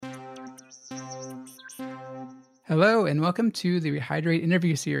Hello, and welcome to the Rehydrate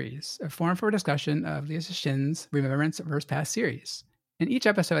interview series, a forum for discussion of Liu Cixin's Remembrance of Earth's Past series. In each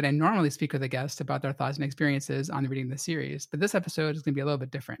episode, I normally speak with a guest about their thoughts and experiences on reading the series, but this episode is going to be a little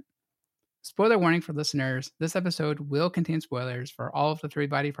bit different. Spoiler warning for listeners, this episode will contain spoilers for all of the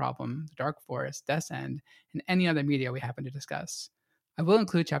Three-Body Problem, The Dark Forest, Death's End, and any other media we happen to discuss. I will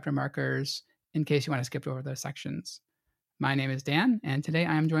include chapter markers in case you want to skip over those sections. My name is Dan, and today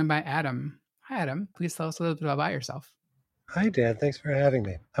I am joined by Adam. Hi, Adam. Please tell us a little bit about yourself. Hi, Dan. Thanks for having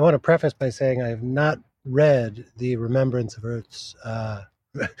me. I want to preface by saying I have not read the Remembrance of Earth's, I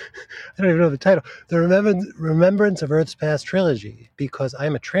don't even know the title, the Remembrance of Earth's Past trilogy, because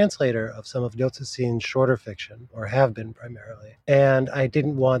I'm a translator of some of Liu Cixin's shorter fiction, or have been primarily, and I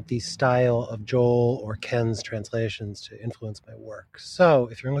didn't want the style of Joel or Ken's translations to influence my work. So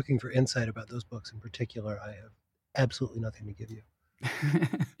if you're looking for insight about those books in particular, I have absolutely nothing to give you.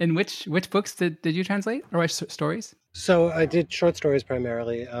 And which books did you translate, or which stories? So I did short stories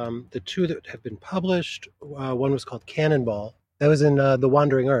primarily. The two that have been published, one was called Cannonball. That was in The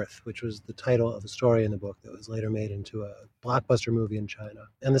Wandering Earth, which was the title of a story in the book that was later made into a blockbuster movie in China.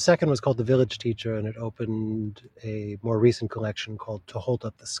 And the second was called The Village Teacher, and it opened a more recent collection called To Hold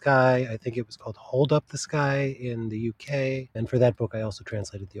Up the Sky. I think it was called Hold Up the Sky in the UK. And for that book, I also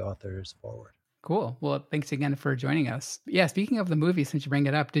translated the author's foreword. Cool. Well, thanks again for joining us. Yeah, speaking of the movie, since you bring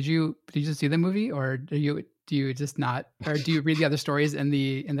it up, did you just see the movie, or do you just not, or do you read the other stories in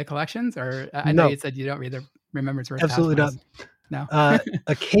the collections? Or I know you said you don't read the Remembrance of Earth's Past. Absolutely not. No.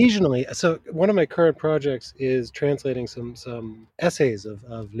 Occasionally. So one of my current projects is translating some essays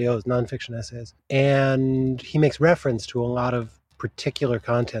of Liu's nonfiction essays, and he makes reference to a lot of particular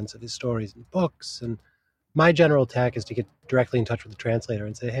contents of his stories and books. And my general tack is to get directly in touch with the translator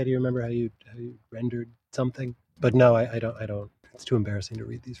and say, hey, do you remember how you rendered something? But no, I don't. It's too embarrassing to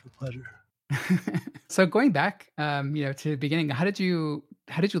read these for pleasure. So going back, to the beginning, how did you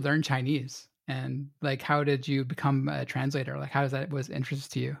learn Chinese? And like, how did you become a translator? Like, how was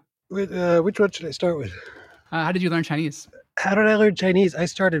interest to you? Which one should I start with? How did you learn Chinese? How did I learn Chinese? I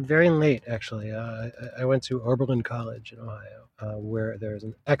started very late, actually. I went to Oberlin College in Ohio, where there's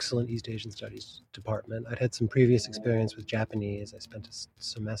an excellent East Asian Studies department. I'd had some previous experience with Japanese. I spent a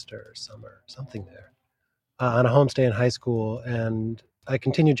semester or summer, something there, on a homestay in high school. And I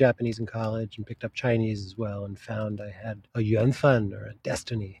continued Japanese in college and picked up Chinese as well, and found I had a yuanfen, or a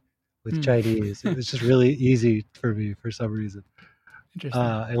destiny, with Chinese. It was just really easy for me for some reason. Interesting.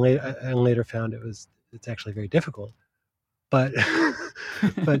 I later found it's actually very difficult. But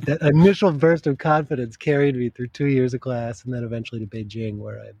that initial burst of confidence carried me through 2 years of class, and then eventually to Beijing,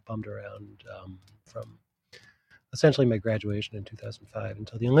 where I bummed around from essentially my graduation in 2005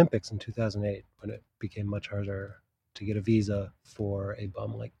 until the Olympics in 2008, when it became much harder to get a visa for a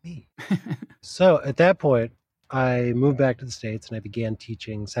bum like me. So at that point, I moved back to the States, and I began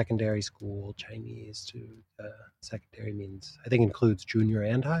teaching secondary school Chinese. To secondary means, I think, includes junior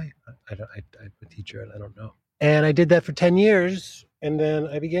and high. I'm a teacher, and I don't know. And I did that for 10 years, and then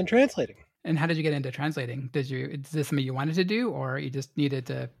I began translating. And how did you get into translating? Is this something you wanted to do, or you just needed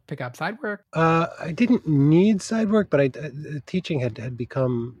to pick up side work? I didn't need side work, but teaching had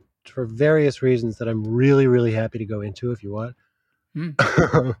become, for various reasons that I'm really, really happy to go into if you want.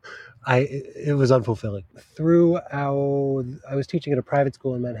 It was unfulfilling. I was teaching at a private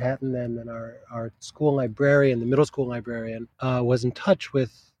school in Manhattan, and our school librarian, the middle school librarian, was in touch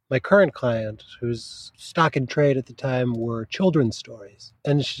with my current client, whose stock in trade at the time were children's stories.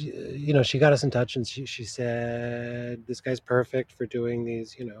 And she got us in touch, and she said, this guy's perfect for doing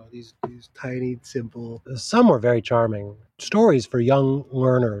these tiny, simple, some were very charming stories for young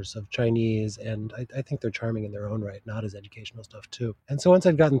learners of Chinese. And I think they're charming in their own right, not as educational stuff too. And so once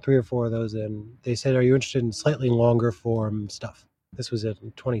I'd gotten 3 or 4 of those in, they said, are you interested in slightly longer form stuff? This was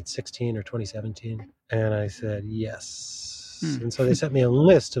in 2016 or 2017. And I said, yes. And so they sent me a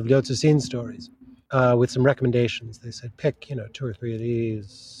list of Liu Cixin stories with some recommendations. They said, pick, 2 or 3 of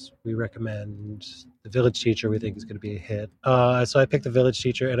these. We recommend The Village Teacher, we think is going to be a hit. So I picked The Village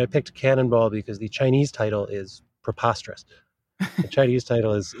Teacher, and I picked Cannonball because the Chinese title is preposterous. The Chinese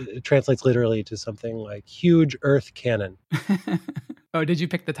title it translates literally to something like Huge Earth Cannon. Oh, did you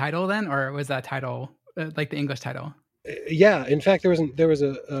pick the title then, or was that title like the English title? Yeah, in fact, there was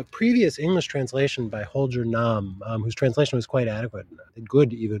a previous English translation by Holger Nam, whose translation was quite adequate,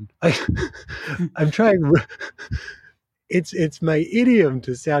 good even. I'm trying. It's my idiom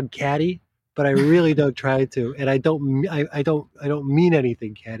to sound catty, but I really don't try to, and I don't mean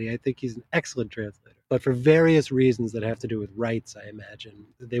anything catty. I think he's an excellent translator, but for various reasons that have to do with rights, I imagine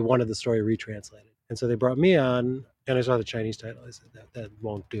they wanted the story retranslated, and so they brought me on, and I saw the Chinese title. I said that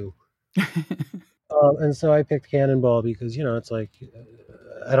won't do. And so I picked Cannonball because, it's like,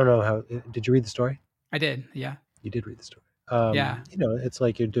 I don't know how, did you read the story? I did. Yeah. You did read the story. Yeah. It's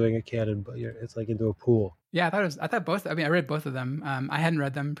like you're doing a cannonball. It's like into a pool. Yeah, I thought both. I mean, I read both of them. I hadn't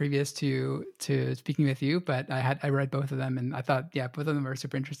read them previous to speaking with you, but I read both of them, and I thought, yeah, both of them were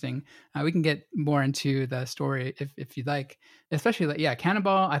super interesting. We can get more into the story if you'd like, especially like, yeah,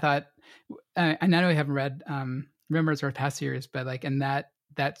 Cannonball. I thought, I know we haven't read Remembrance or past series, but like in that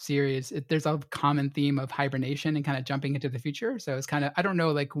series, there's a common theme of hibernation and kind of jumping into the future. So it's kind of, I don't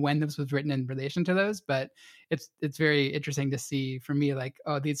know like when this was written in relation to those, but it's very interesting to see for me like,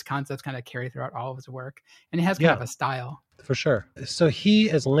 oh, these concepts kind of carry throughout all of his work, and he has kind Yeah, of a style. for sure. So he,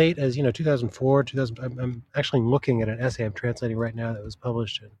 as late as 2004, 2000. I'm actually looking at an essay I'm translating right now that was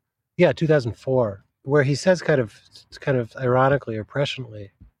published in 2004, where he says kind of ironically or presciently.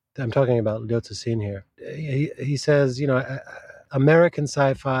 I'm talking about Liu Cixin here. He says, American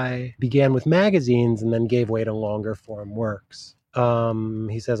sci-fi began with magazines and then gave way to longer form works.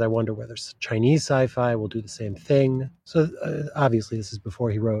 He says, I wonder whether Chinese sci-fi will do the same thing. So obviously this is before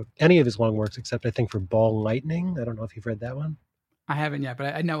he wrote any of his long works, except I think for Ball and Lightning. I don't know if you've read that one. I haven't yet,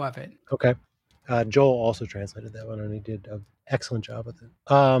 but I know of it. Okay. Joel also translated that one, and he did an excellent job with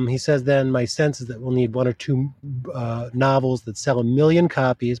it. He says, then my sense is that we'll need one or two novels that sell 1 million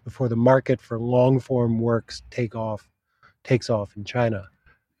copies before the market for long-form works takes off in China.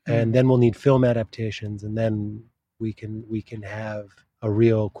 And then we'll need film adaptations, and then we can have a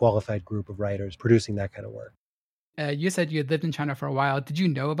real qualified group of writers producing that kind of work. You said you had lived in China for a while. Did you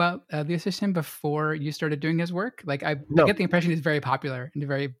know about Liu Cixin before you started doing his work? Like, I get the impression he's very popular and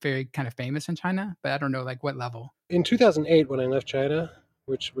very, very kind of famous in China, but I don't know like what level. In 2008, when I left China,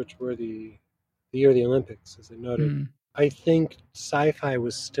 which were the year of the Olympics, as I noted, I think sci-fi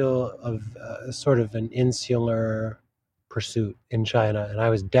was still a sort of an insular pursuit in China, and I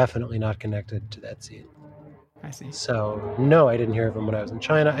was definitely not connected to that scene. I see. So no, I didn't hear of him when I was in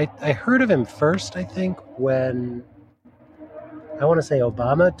China. I heard of him first, I think, when I want to say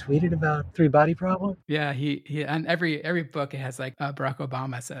Obama tweeted about Three Body Problem. Yeah, he on every book it has like Barack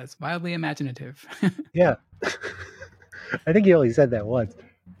Obama says wildly imaginative. Yeah, I think he only said that once.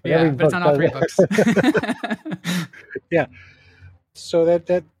 Yeah, but it's on all three books. Yeah, so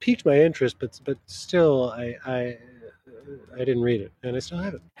that piqued my interest, but still, I didn't read it, and I still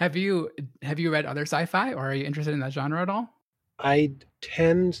haven't. Have you read other sci-fi, or are you interested in that genre at all? I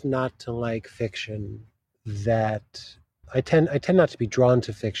tend not to like fiction that I tend not to be drawn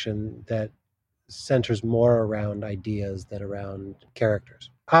to fiction that centers more around ideas than around characters.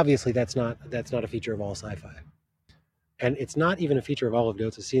 Obviously, that's not a feature of all sci-fi, and it's not even a feature of all of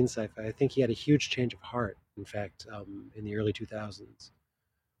Liu Cicin's sci-fi. I think he had a huge change of heart, in fact, in the early 2000s,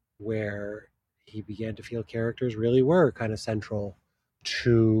 where he began to feel characters really were kind of central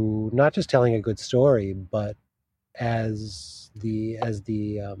to not just telling a good story, but as the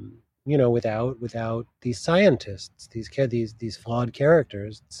without these scientists, these flawed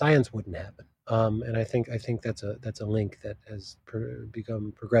characters, science wouldn't happen. And I think that's a link that has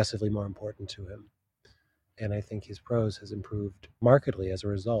become progressively more important to him. And I think his prose has improved markedly as a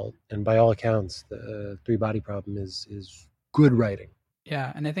result. And by all accounts, the Three Body Problem is good writing.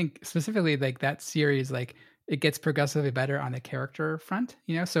 Yeah, and I think specifically like that series, like it gets progressively better on the character front,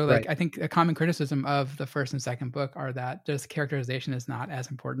 So like Right. I think a common criticism of the first and second book are that just characterization is not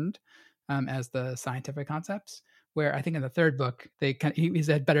as important as the scientific concepts. Where I think in the third book he's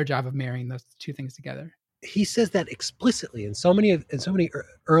a better job of marrying those two things together. He says that explicitly in so many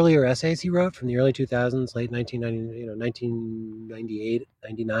earlier essays he wrote from the early 2000s, late 1990, 1998,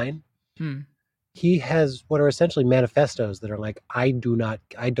 99. He has what are essentially manifestos that are like, I don't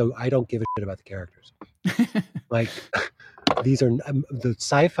give a shit about the characters. Like, these are the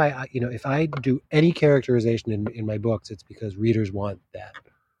sci-fi. If I do any characterization in my books, it's because readers want that.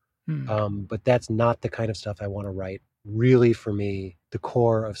 But that's not the kind of stuff I want to write. Really, for me, the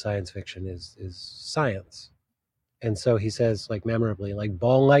core of science fiction is science. And so he says, like, memorably, like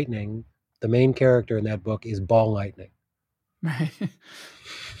Ball and Lightning, the main character in that book is Ball and Lightning. Right.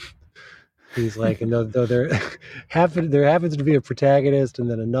 He's like, and though there happens to be a protagonist and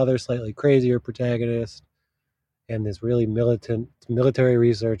then another slightly crazier protagonist and this really militant military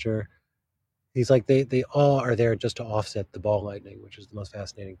researcher, he's like, they all are there just to offset the Ball and Lightning, which is the most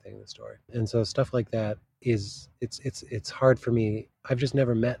fascinating thing in the story. And so stuff like that it's hard for me. I've just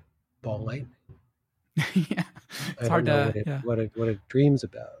never met Ball and Lightning. Yeah, it's hard to what it dreams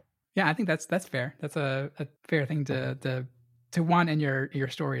about. Yeah, I think that's fair. That's a fair thing to want in your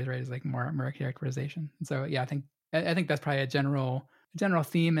stories, right? Is like more characterization. And so yeah, I think that's probably a general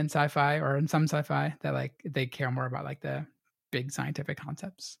theme in sci-fi or in some sci-fi that like they care more about like the big scientific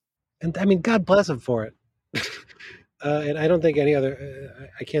concepts. And I mean, God bless him for it. And I don't think any other,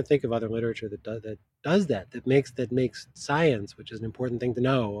 I can't think of other literature that makes science, which is an important thing to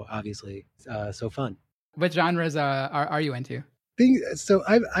know, obviously, so fun. What genres are you into? So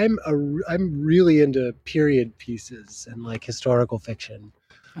I'm really into period pieces and like historical fiction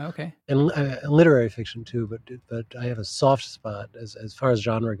Okay. and literary fiction too. But I have a soft spot as far as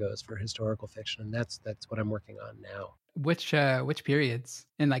genre goes for historical fiction, and that's what I'm working on now. Which periods?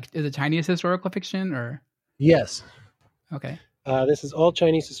 And like, is it Chinese historical fiction or? Yes. Okay. This is all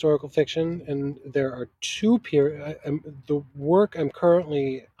Chinese historical fiction, and there are two periods. The work I'm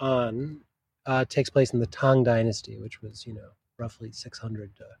currently on takes place in the Tang Dynasty, which was, roughly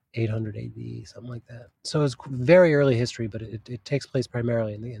 600 to 800 AD, something like that. So it's very early history, but it takes place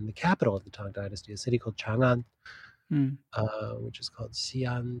primarily in the capital of the Tang Dynasty, a city called Chang'an, which is called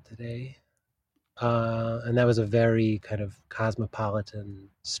Xi'an today. And that was a very kind of cosmopolitan,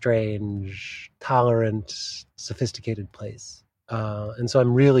 strange, tolerant, sophisticated place. And so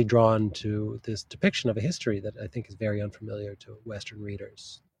I'm really drawn to this depiction of a history that I think is very unfamiliar to Western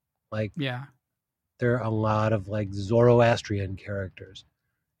readers. Like, Yeah. there are a lot of like Zoroastrian characters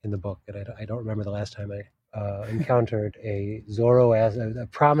in the book, and I don't remember the last time I encountered a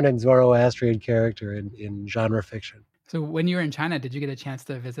prominent Zoroastrian character in genre fiction. So when you were in China, did you get a chance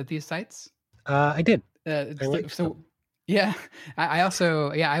to visit these sites? I did. I So, liked so them. yeah, I also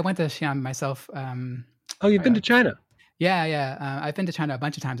I went to Xi'an myself. Oh, you've been to China? Yeah. I've been to China a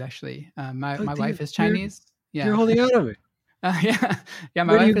bunch of times actually. My wife is Chinese. You're Yeah. holding out on me. Yeah. My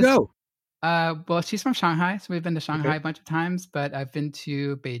Where do you wife is. go? Well, she's from Shanghai, so we've been to Shanghai Okay. a bunch of times. But I've been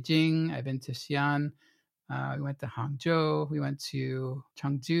to Beijing. I've been to Xi'an. We went to Hangzhou. We went to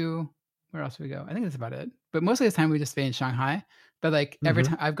Chengdu. Where else did we go? I think that's about it. But most of the time we just stay in Shanghai. But like every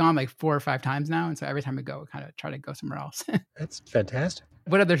Mm-hmm. time I've gone like 4 or 5 times now, and so every time we go, we kind of try to go somewhere else. That's fantastic.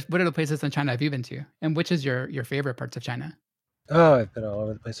 What other places in China have you been to, and which is your favorite parts of China? Oh, I've been all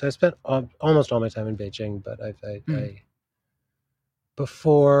over the place. So I spent almost all my time in Beijing, but Mm.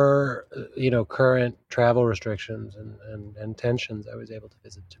 before current travel restrictions and tensions, I was able to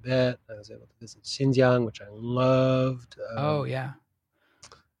visit Tibet. I was able to visit Xinjiang, which I loved. Oh yeah.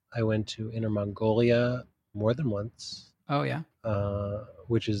 I went to Inner Mongolia more than once, Oh yeah.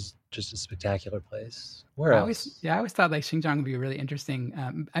 which is just a spectacular place. Where else? I always thought like Xinjiang would be really interesting.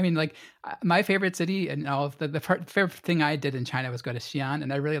 I mean, like my favorite city and all of favorite thing I did in China was go to Xi'an,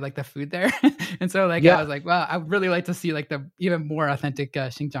 and I really like the food there. And so like I Yeah. was like, well, I would really like to see like the even more authentic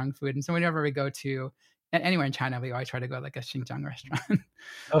Xinjiang food. And so whenever we go to anywhere in China, we always try to go to like a Xinjiang restaurant.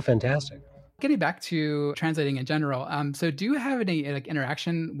 Oh, fantastic. Getting back to translating in general, so do you have any like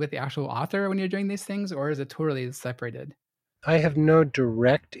interaction with the actual author when you're doing these things, or is it totally separated? I have no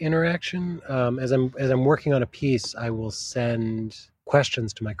direct interaction. As I'm working on a piece, I will send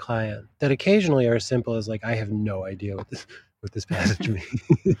questions to my client that occasionally are as simple as like, I have no idea what this passage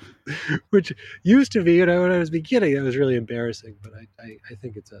means, which used to be, when I was beginning, that was really embarrassing. But I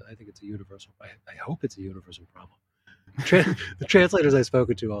think it's a universal. I hope it's a universal problem. The translators I've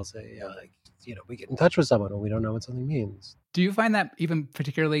spoken to all say, yeah, like, we get in touch with someone and we don't know what something means. Do you find that even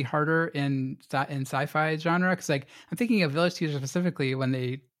particularly harder in sci-fi genre? Because like I'm thinking of Village Teacher specifically when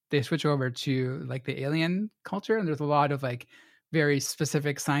they switch over to like the alien culture, and there's a lot of like very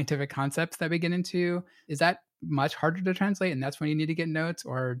specific scientific concepts that we get into. Is that much harder to translate, and that's when you need to get notes,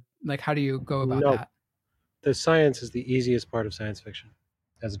 or like how do you go about No, that? the science is the easiest part of science fiction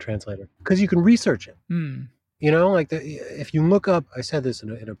as a translator because you can research it. Hmm. Like if you look up, I said this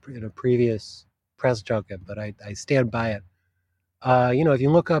in a previous press junket, but I stand by it. If you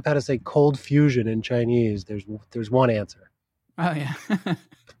look up how to say cold fusion in Chinese, there's one answer. Oh yeah.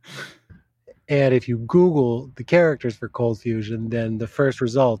 And if you Google the characters for cold fusion, then the first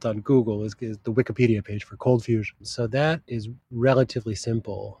result on Google is the Wikipedia page for cold fusion. So that is relatively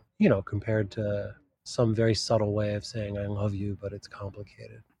simple, compared to some very subtle way of saying I love you, but it's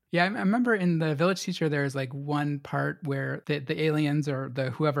complicated. Yeah, I remember in the Village Teacher, there's like one part where the aliens or the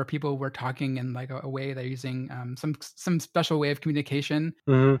whoever people were talking in like a way they're using some special way of communication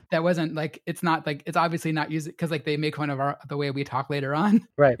Mm-hmm. that wasn't like it's not like it's obviously not using because like they make fun of the way we talk later on.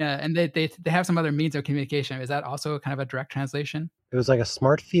 Right. Yeah, and they have some other means of communication. Is that also kind of a direct translation? It was like a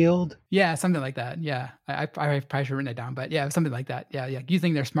smart field. Yeah, something like that. Yeah, I probably should have written it down, but yeah, something like that. Yeah,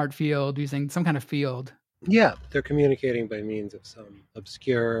 using their smart field, using some kind of field. Yeah, they're communicating by means of some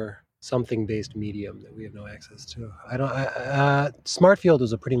obscure something-based medium that we have no access to. Smart field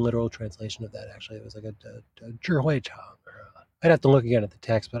was a pretty literal translation of that. Actually, it was like a zhihui chang. I'd have to look again at the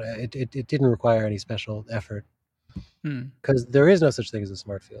text, but it didn't require any special effort because there is no such thing as a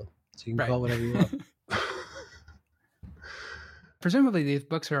smart field. So you can call it whatever you want. Presumably these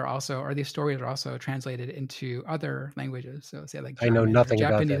books are also, or these stories are also translated into other languages. So say like I know German or nothing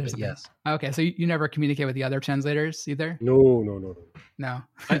about Japanese that, or but something. yes. Okay, so you never communicate with the other translators either? No, no, no, no. No.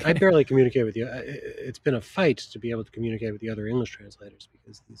 I Okay. barely communicate with you. It's been a fight to be able to communicate with the other English translators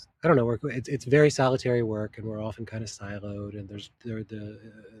because these, I don't know, it's very solitary work, and we're often kind of siloed, and the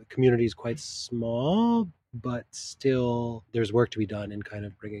community is quite small, but still there's work to be done in kind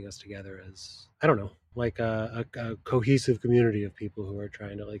of bringing us together as, I don't know, like a cohesive community of people who are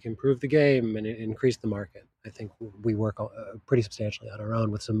trying to like improve the game and increase the market. I think we work pretty substantially on our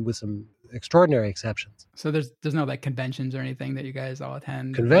own with some extraordinary exceptions. So there's no like conventions or anything that you guys all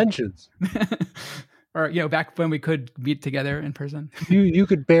attend? Conventions. Or back when we could meet together in person. You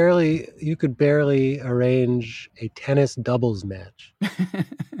could barely arrange a tennis doubles match,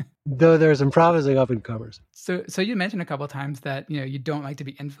 though there's some promising up and comers. So you mentioned a couple of times that you don't like to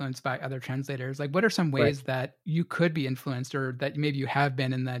be influenced by other translators. Like, what are some Right. ways that you could be influenced, or that maybe you have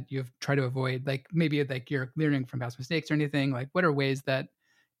been, and that you've tried to avoid? Like maybe like you're learning from past mistakes or anything. Like, what are ways that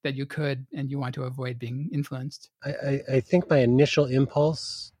you could and you want to avoid being influenced? I think my initial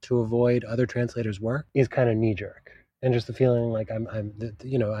impulse to avoid other translators' work is kind of knee jerk, and just the feeling like I'm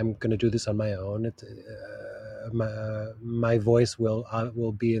going to do this on my own. It's my voice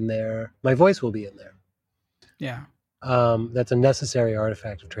will be in there. My voice will be in there. Yeah. That's a necessary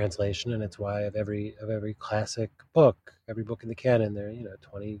artifact of translation, and it's why of every classic book, every book in the canon, there are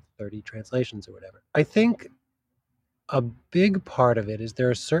 20, 30 translations or whatever. I think a big part of it is there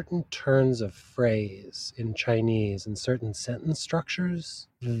are certain turns of phrase in Chinese and certain sentence structures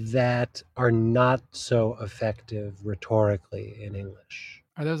that are not so effective rhetorically in English.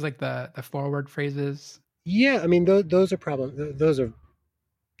 Are those like the forward phrases? Yeah, I mean those are those are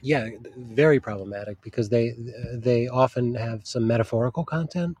very problematic because they often have some metaphorical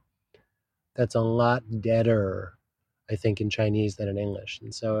content that's a lot deader, I think, in Chinese than in English.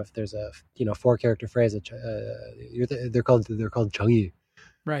 And so if there's a 4-character phrase that they're called chengyu.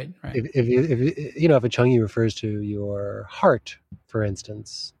 Right. If a chengyu refers to your heart, for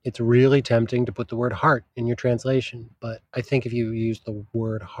instance, it's really tempting to put the word heart in your translation. But I think if you use the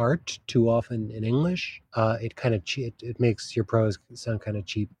word heart too often in English, it kind of it makes your prose sound kind of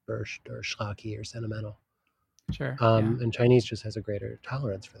cheap or schlocky or sentimental. Sure. And Chinese just has a greater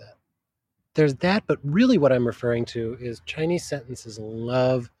tolerance for that. There's that, but really what I'm referring to is Chinese sentences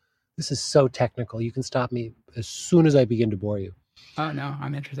this is so technical. You can stop me as soon as I begin to bore you. Oh, no,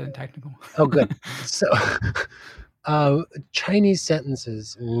 I'm interested in technical. Oh, good. So Chinese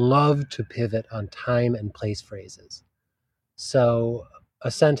sentences love to pivot on time and place phrases. So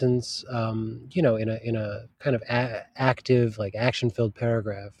a sentence, in a kind of active, like action-filled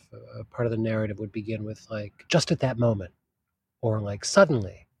paragraph, a part of the narrative would begin with like, just at that moment, or like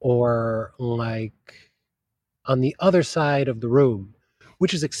suddenly, or like on the other side of the room,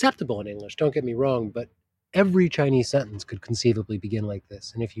 which is acceptable in English, don't get me wrong, but every Chinese sentence could conceivably begin like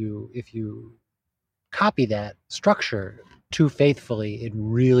this. And if you copy that structure too faithfully, it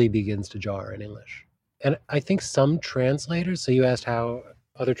really begins to jar in English. And I think some translators, so you asked how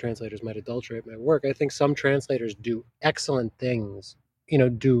other translators might adulterate my work, I think some translators do excellent things,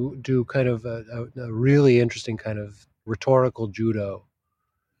 do kind of a really interesting kind of rhetorical judo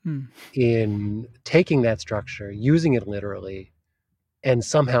in taking that structure, using it literally, and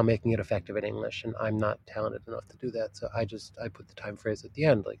somehow making it effective in English. And I'm not talented enough to do that, so I put the time phrase at the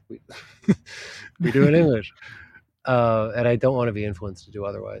end, like we do in English. And I don't want to be influenced to do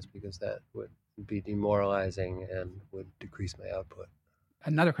otherwise, because that would be demoralizing and would decrease my output.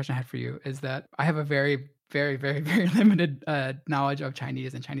 Another question I had for you is that I have a very, very, very, very limited knowledge of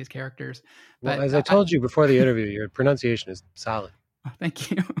Chinese and Chinese characters. Well, But as I told you before the interview, your pronunciation is solid. Oh, thank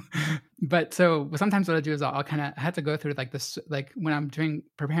you. But so sometimes what I do is I have to go through like this, like when I'm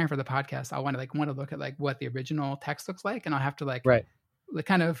preparing for the podcast, I want to look at like what the original text looks like, and I'll have to like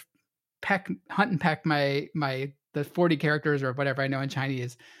kind of hunt and peck the 40 characters or whatever I know in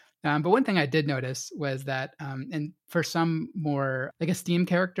Chinese. But one thing I did notice was that, and for some more like esteemed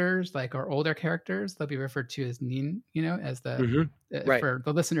characters, like or older characters, they'll be referred to as nin, as the for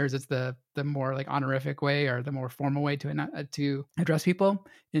the listeners, it's the more like honorific way or the more formal way to address people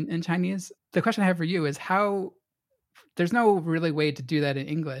in Chinese. The question I have for you is how there's no really way to do that in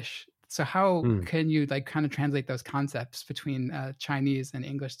English. So how can you like kind of translate those concepts between Chinese and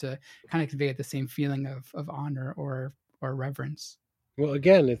English to kind of convey the same feeling of honor or reverence? Well,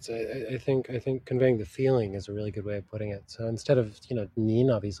 again, it's I think conveying the feeling is a really good way of putting it. So instead of nin,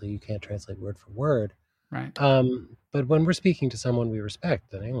 obviously you can't translate word for word, right? But when we're speaking to someone we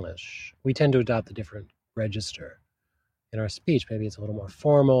respect in English, we tend to adopt a different register in our speech. Maybe it's a little more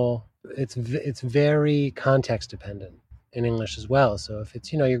formal. It's very context dependent. in English as well. So if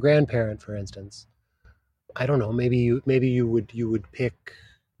it's, your grandparent, for instance, I don't know, maybe you would pick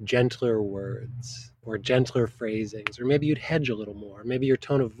gentler words or gentler phrasings, or maybe you'd hedge a little more. Maybe your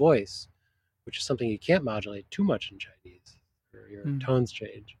tone of voice, which is something you can't modulate too much in Chinese, or your tones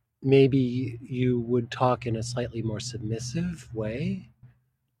change. Maybe you would talk in a slightly more submissive way.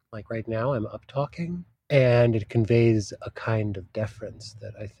 Like right now, I'm up talking, and it conveys a kind of deference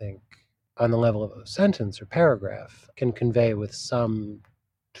that I think, on the level of a sentence or paragraph, can convey with some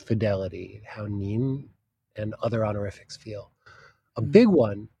fidelity how Nin and other honorifics feel. A big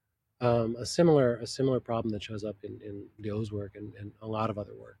one, a similar problem that shows up in Liu's work and a lot of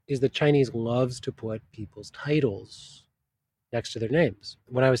other work, is that Chinese loves to put people's titles next to their names.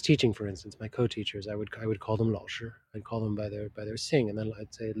 When I was teaching, for instance, my co-teachers, I would call them 老师. I'd call them by their sing, and then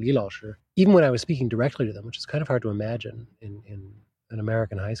I'd say 李老师. Even when I was speaking directly to them, which is kind of hard to imagine in an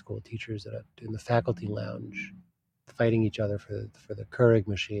American high school, teachers in the faculty lounge fighting each other for the Keurig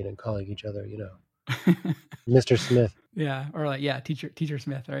machine and calling each other, Mr. Smith. Yeah, or like, Teacher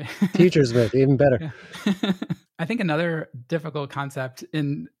Smith, right? Teacher Smith, even better. Yeah. I think another difficult concept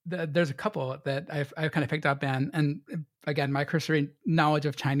there's a couple that I've kind of picked up and again, my cursory knowledge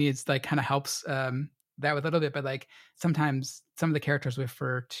of Chinese like kind of helps that with a little bit, but like sometimes some of the characters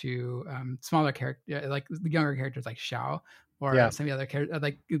refer to smaller character, like the younger characters like Xiao, or some of the other characters,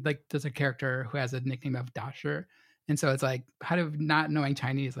 like there's a character who has a nickname of Dasher. And so it's like, not knowing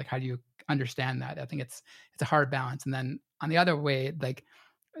Chinese, like how do you understand that? I think it's a hard balance. And then on the other way, like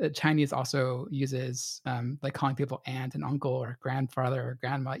Chinese also uses like calling people aunt and uncle or grandfather or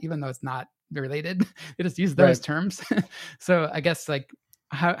grandma, even though it's not related. They just use those terms. So I guess like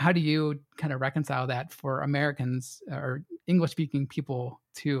how do you kind of reconcile that for Americans or English speaking people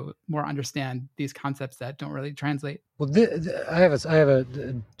to more understand these concepts that don't really translate? Well, I have a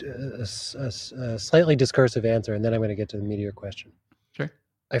slightly discursive answer, and then I'm going to get to the meteor question. Sure.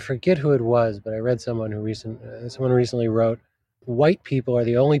 I forget who it was, but I read someone recently wrote, white people are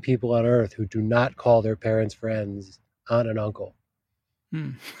the only people on earth who do not call their parents' friends aunt and uncle.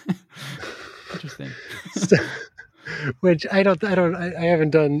 Interesting. Which I haven't done, I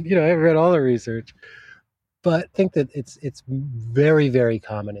haven't read all the research, but I think that it's very, very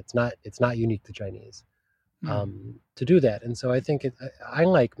common. It's not unique to Chinese to do that. And so I think I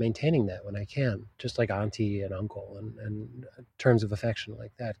like maintaining that when I can, just like auntie and uncle and terms of affection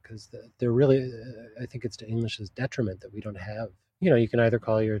like that, because they're really, I think it's to English's detriment that we don't have, you can either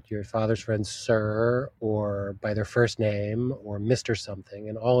call your father's friends sir or by their first name or Mr. something.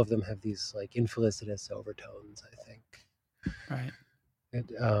 And all of them have these like infelicitous overtones, I think. Right.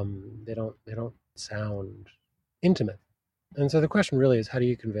 They don't sound intimate. And so the question really is, how do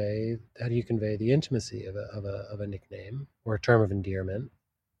you convey the intimacy of a nickname or a term of endearment,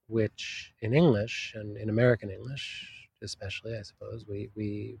 which in English and in American English especially, I suppose,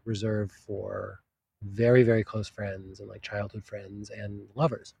 we reserve for very, very close friends and like childhood friends and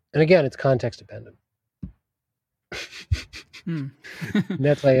lovers. And again, it's context dependent. And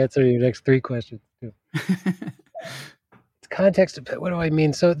that's my answer to your next three questions too. Context, what do I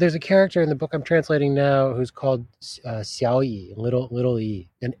mean? So there's a character in the book I'm translating now who's called Xiao Yi, little Yi,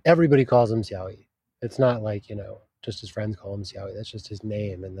 and everybody calls him Xiao Yi. It's not like, just his friends call him Xiao Yi. That's just his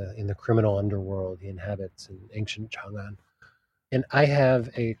name in the criminal underworld he inhabits in ancient Chang'an. And I have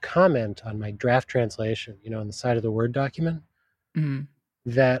a comment on my draft translation, on the side of the Word document,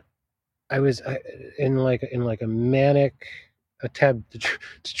 that I was in like a manic attempt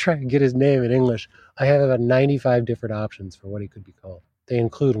to try and get his name in English. I have about 95 different options for what he could be called. They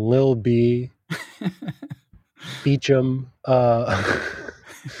include Lil B, Beecham,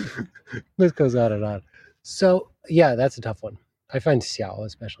 list goes on and on. So yeah, that's a tough one. I find Xiao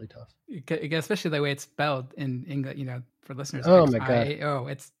especially tough. Especially the way it's spelled in English, for listeners. Oh my God.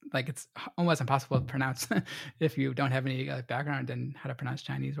 It's like, it's almost impossible to pronounce if you don't have any background in how to pronounce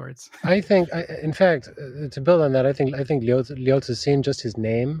Chinese words. I think, in fact, to build on that, I think Liu Cixin, just his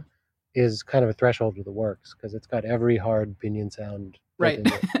name, is kind of a threshold of the works because it's got every hard pinyin sound. Right.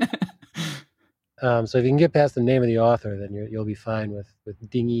 So if you can get past the name of the author, then you'll be fine with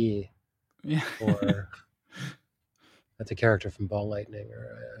Ding Yi. Yeah. Or that's a character from Ball Lightning,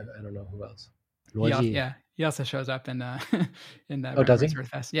 or I don't know who else. He also shows up in Oh, does he? Earth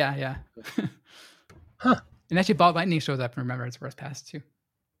Fest. Yeah. Huh. And actually, Ball Lightning shows up in Remember It's Earth Past too.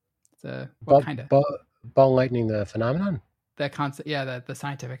 Ball Lightning, the phenomenon. The concept, the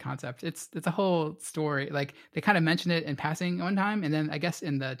scientific concept. It's a whole story. Like they kind of mentioned it in passing one time, and then I guess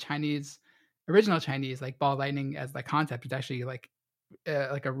in the original Chinese, like Ball Lightning as the concept is actually like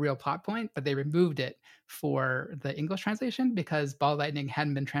a real plot point, but they removed it for the English translation because Ball Lightning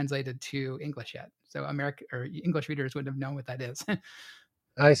hadn't been translated to English yet. so American or English readers wouldn't have known what that is.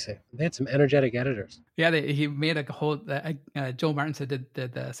 I see. They had some energetic editors. Yeah, he made a whole. Joel Martin did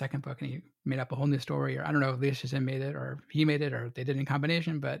the second book, and he made up a whole new story. Or I don't know if Leo Shishin made it, or he made it, or they did it in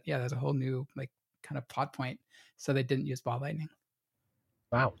combination. But yeah, there's a whole new like kind of plot point. So they didn't use ball lightning.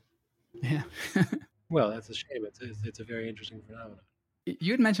 Wow. Yeah. Well, that's a shame. It's a very interesting phenomenon.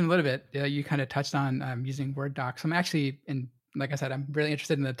 You had mentioned a little bit. You kind of touched on using Word docs. I'm actually like I said, I'm really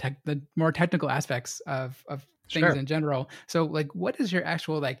interested in the more technical aspects of things Sure. in general. So like, what is your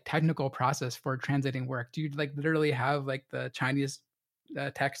actual like technical process for translating work? Do you like literally have like the Chinese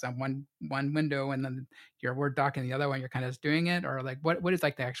text on one window and then your Word doc in the other one? You're kind of just doing it, or like what is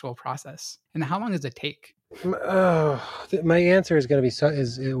like the actual process, and how long does it take? My answer is going to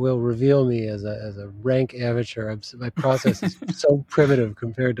be it will reveal me as a rank amateur. My process is so primitive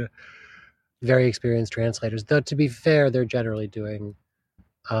compared to very experienced translators. Though to be fair, they're generally doing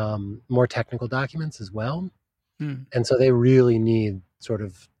more technical documents as well, and so they really need sort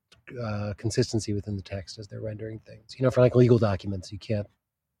of consistency within the text as they're rendering things. For like legal documents, you can't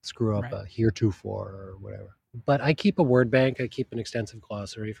screw up a heretofore or whatever. But I keep a word bank. I keep an extensive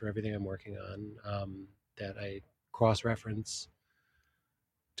glossary for everything I'm working on. That I cross-reference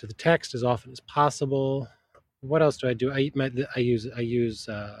to the text as often as possible. What else do I do? I use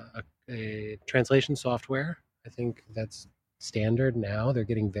a translation software. I think that's standard now. They're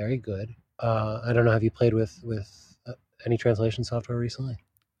getting very good. I don't know. Have you played with any translation software recently?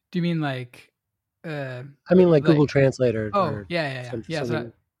 Do you mean like? I mean like Google Translate or yeah.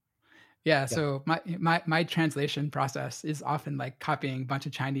 So my translation process is often like copying a bunch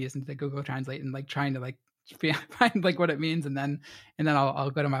of Chinese into Google Translate and like trying to like find like what it means, and then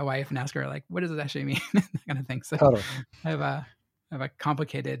I'll go to my wife and ask her like, what does it actually mean? That kind of thing. So totally. I have a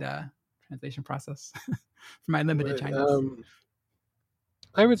complicated translation process for my limited Chinese.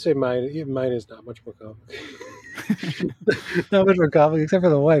 I would say mine is not much more complicated. Not much more complicated, except for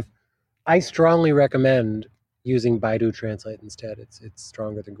the wife. I strongly recommend using Baidu Translate instead. It's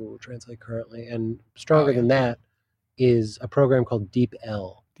stronger than Google Translate currently, and stronger than that is a program called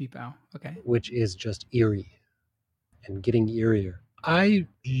DeepL. DeepL, okay. Which is just eerie and getting eerier. I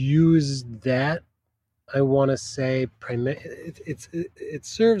use that. I want to say it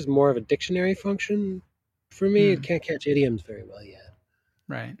serves more of a dictionary function for me. It can't catch idioms very well yet.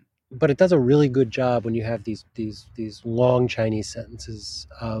 Right. But it does a really good job when you have these long Chinese sentences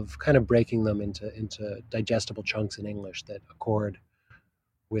of kind of breaking them into digestible chunks in English that accord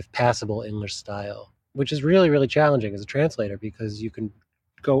with passable English style, which is really, really challenging as a translator because you can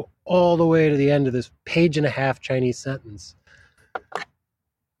go all the way to the end of this page-and-a-half Chinese sentence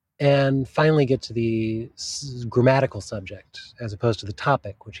and finally get to the grammatical subject as opposed to the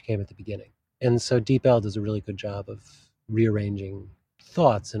topic, which came at the beginning. And so DeepL does a really good job of rearranging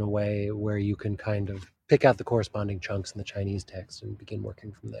thoughts in a way where you can kind of pick out the corresponding chunks in the Chinese text and begin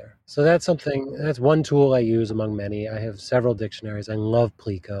working from there. So that's one tool I use among many. I have several dictionaries. I love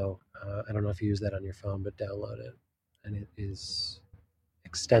Plico. I don't know if you use that on your phone, but download it. And it is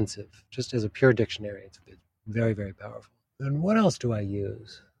extensive. Just as a pure dictionary, it's very, very powerful. And what else do I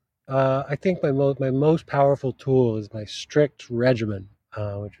use? I think my most powerful tool is my strict regimen,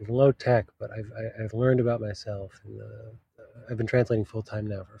 which is low tech, but I've learned about myself. And, I've been translating full time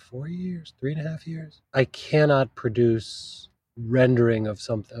now for 4 years, 3.5 years. I cannot produce rendering of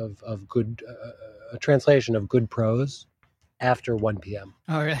good a translation of good prose after 1 p.m.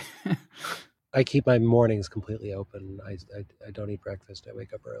 Oh, really? I keep my mornings completely open. I don't eat breakfast. I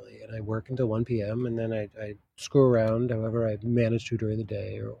wake up early and I work until 1 p.m. and then I screw around however I manage to during the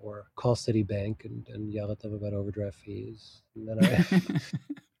day or call Citibank and yell at them about overdraft fees. And then I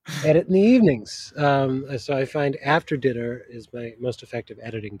edit in the evenings. So I find after dinner is my most effective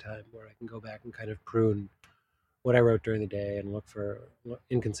editing time where I can go back and kind of prune what I wrote during the day and look for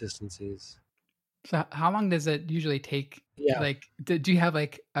inconsistencies. So how long does it usually take? Yeah. Like, do you have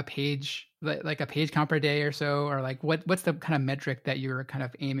like a page, like a page count per day or so, or like what's the kind of metric that you're kind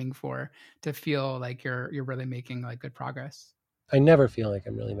of aiming for to feel like you're really making like good progress? I never feel like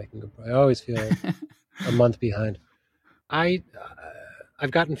I'm really making good progress. I always feel a month behind.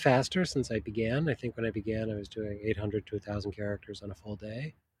 I've gotten faster since I began. I think when I began, I was doing 800 to 1,000 characters on a full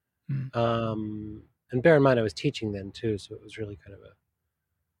day. And bear in mind, I was teaching then too, so it was really kind of a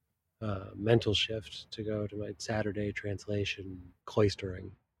mental shift to go to my Saturday translation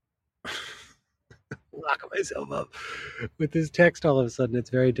cloistering. Locking myself up with this text all of a sudden. It's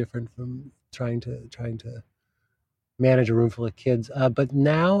very different from trying to manage a room full of kids. But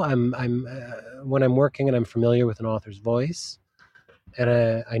now I'm when I'm working and I'm familiar with an author's voice, and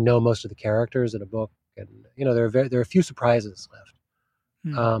I know most of the characters in a book, and there are a few surprises left.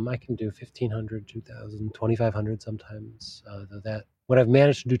 Hmm. I can do 1,500, 2,000, 2,500 sometimes. Though that when I've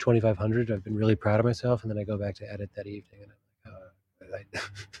managed to do 2,500, I've been really proud of myself, and then I go back to edit that evening, and I'm like,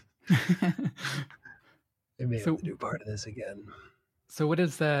 I may have So to do part of this again. So what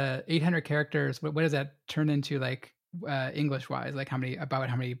is the 800 characters? What does that turn into like English wise? Like how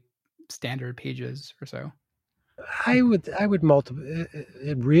many standard pages or so? I would multiple.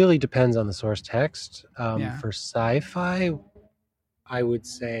 It really depends on the source text. Yeah. For sci-fi, I would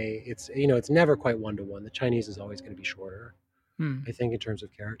say it's never quite 1-to-1. The Chinese is always going to be shorter, Hmm. I think, in terms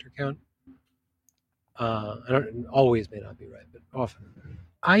of character count. I don't always may not be right, but often.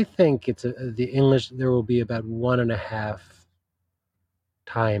 I think the English. There will be about 1.5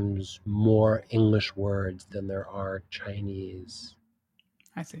 times more English words than there are Chinese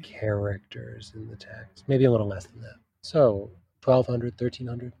I see. characters in the text. Maybe a little less than that. So 1,200,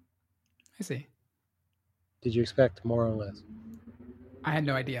 1,300. I see. Did you expect more or less? I had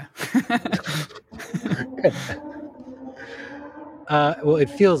no idea. Well, it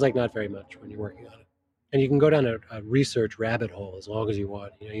feels like not very much when you're working on it. And you can go down a research rabbit hole as long as you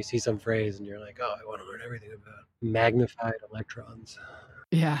want. You see some phrase and you're like, oh, I want to learn everything about magnified electrons.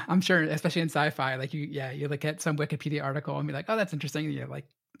 Yeah, I'm sure, especially in sci-fi, like you look at some Wikipedia article and be like, oh, that's interesting. And you're like,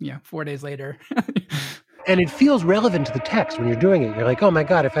 4 days later. And it feels relevant to the text when you're doing it. You're like, oh my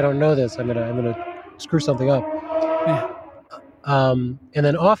God, if I don't know this, I'm gonna screw something up. Yeah. And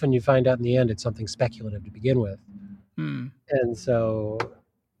then often you find out in the end it's something speculative to begin with. Hmm. And so,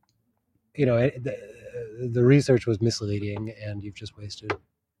 the research was misleading and you've just wasted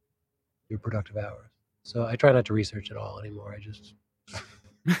your productive hours. So I try not to research at all anymore. I just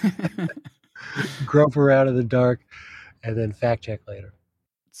grope around in the dark and then fact check later.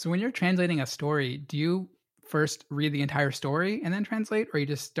 So when you're translating a story, do you first read the entire story and then translate, or you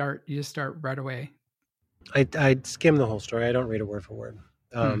just start right away? I skim the whole story. I don't read it word for word,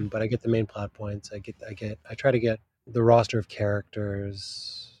 Hmm. but I get the main plot points. I try to get the roster of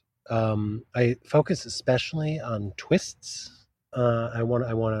characters. I focus especially on twists. I want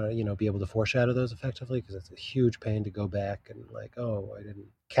to be able to foreshadow those effectively because it's a huge pain to go back and like, oh, I didn't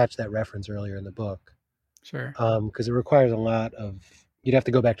catch that reference earlier in the book. Sure. Because it requires a lot of. You'd have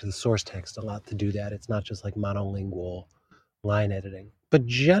to go back to the source text a lot to do that. It's not just like monolingual line editing. But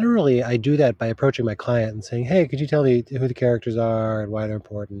generally, I do that by approaching my client and saying, "Hey, could you tell me who the characters are and why they're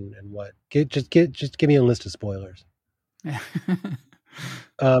important and what? Just give me a list of spoilers." Yeah.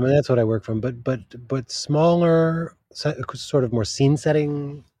 And that's what I work from. But smaller, sort of more scene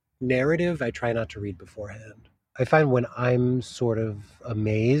setting narrative, I try not to read beforehand. I find when I'm sort of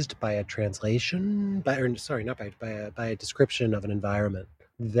amazed by a translation, or sorry, not by a description of an environment,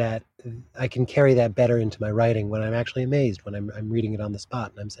 that I can carry that better into my writing when I'm actually amazed, when I'm reading it on the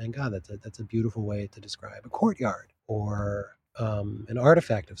spot and I'm saying, God, that's a beautiful way to describe a courtyard or an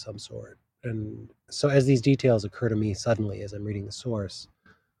artifact of some sort. And so as these details occur to me suddenly as I'm reading the source,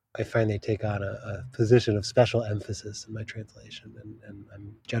 I find they take on a position of special emphasis in my translation, and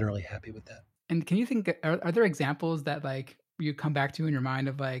I'm generally happy with that. And can you think are there examples that like you come back to in your mind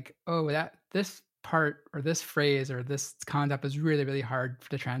of like, oh, that this part or this phrase or this concept is really, really hard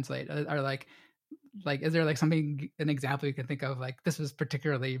to translate? Or like is there like something an example you can think of like this was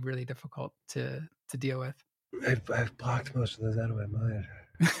particularly really difficult to deal with? I've blocked most of those out of my mind.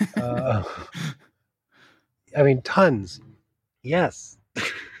 Uh, I mean, tons. Yes,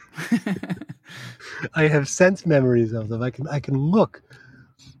 I have sense memories of them. I can look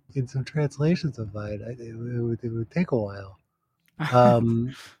in some translations of mine. It would take a while.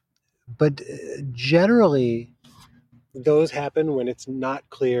 Um, but generally, those happen when it's not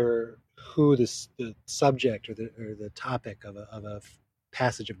clear who the subject or the topic of a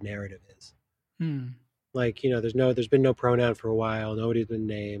passage of narrative is. Hmm. Like, there's been no pronoun for a while, nobody's been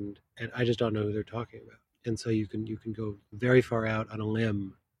named, and I just don't know who they're talking about. And so you can go very far out on a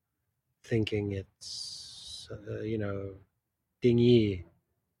limb thinking it's Ding Yi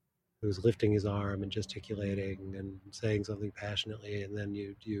who's lifting his arm and gesticulating and saying something passionately, and then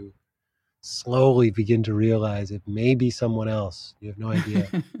you slowly begin to realize it may be someone else. You have no idea.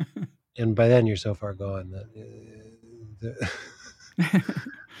 And by then you're so far gone that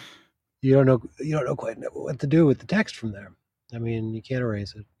you don't know quite what to do with the text from there. I mean, you can't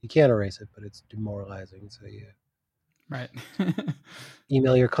erase it. You can't erase it, but it's demoralizing. So you Right.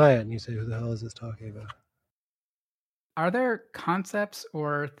 email your client and you say, "Who the hell is this talking about?" Are there concepts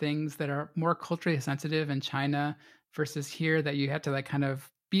or things that are more culturally sensitive in China versus here that you have to like kind of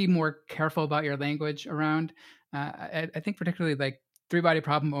be more careful about your language around? I think particularly like Three Body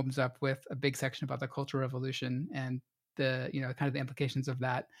Problem opens up with a big section about the Cultural Revolution and the kind of the implications of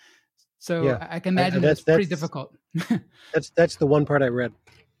that. So Yeah, I can imagine that that's it's pretty difficult. that's the one part I read.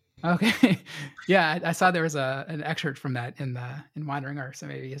 Okay. Yeah, I saw there was an excerpt from that in Wandering Earth, so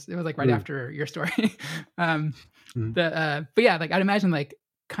maybe it was like right Mm. after your story. um, Mm. but yeah, like I'd imagine like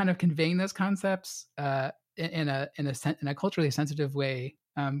kind of conveying those concepts in a culturally sensitive way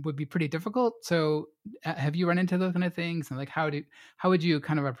would be pretty difficult. So have you run into those kind of things, and like how would you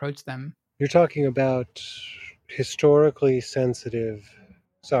kind of approach them? You're talking about historically sensitive.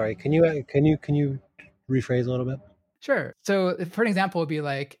 Sorry, can you rephrase a little bit? Sure. So, for an example, would be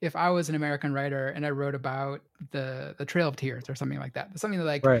like if I was an American writer and I wrote about the Trail of Tears or something like that, something that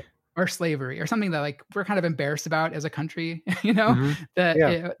like Right. or slavery or something that like we're kind of embarrassed about as a country, you know, Hmm. that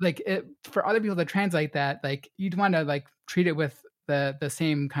Yeah. for other people to translate that, like you'd want to like treat it with the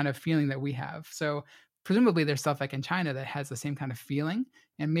same kind of feeling that we have. So presumably there's stuff like in China that has the same kind of feeling,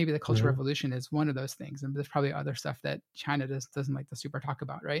 and maybe the Cultural Hmm. Revolution is one of those things. And there's probably other stuff that China doesn't like to super talk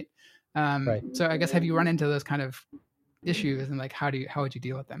about, right? Right. So I guess have you run into those kind of issues, and like how would you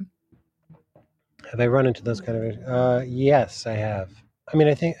deal with them? Have I run into those kind of? Yes, I have. I mean,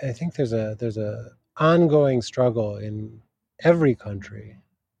 I think there's a ongoing struggle in every country.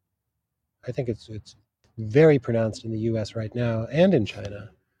 I think it's very pronounced in the U.S. right now and in China.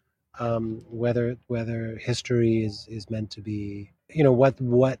 Whether history is meant to be, what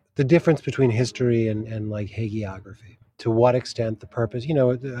the difference between history and like hagiography. To what extent the purpose,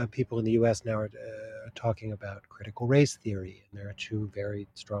 people in the U.S. now are talking about critical race theory, and there are two very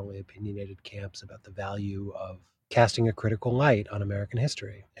strongly opinionated camps about the value of casting a critical light on American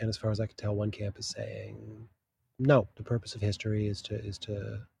history. And as far as I can tell, one camp is saying, no, the purpose of history is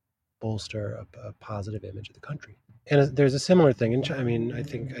to bolster a positive image of the country. And there's a similar thing in China. I mean, I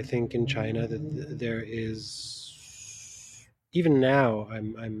think in China that there is, even now.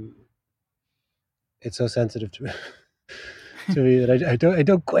 I'm It's so sensitive to to me that I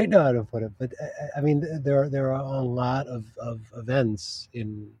don't quite know how to put it. But I mean, there are a lot of events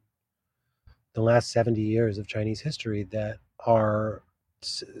in the last 70 years of Chinese history that are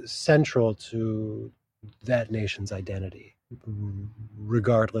central to that nation's identity,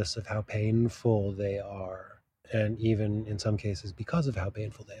 regardless of how painful they are, and even in some cases because of how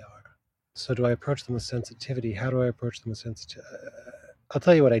painful they are. So, do I approach them with sensitivity? How do I approach them with sensitivity? I'll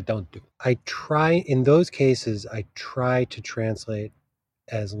tell you what I don't do. In those cases, I try to translate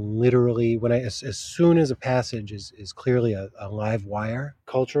as literally as soon as a passage is clearly a live wire.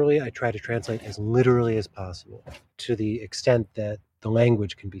 Culturally, I try to translate as literally as possible, to the extent that the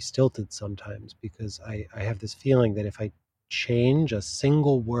language can be stilted sometimes, because I have this feeling that if I change a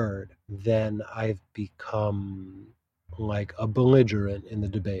single word, then I've become like a belligerent in the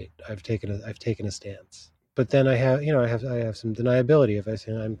debate. I've taken a stance. But then I have some deniability. If I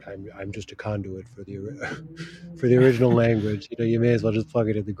say I'm just a conduit for the for the original language, you may as well just plug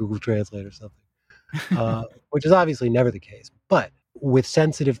it in the Google Translate or something, which is obviously never the case. But with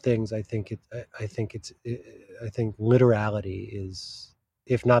sensitive things, I think literality is,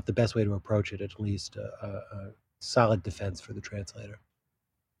 if not the best way to approach it, at least a solid defense for the translator.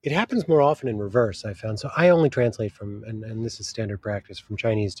 It happens more often in reverse, I found. So I only translate from, and this is standard practice, from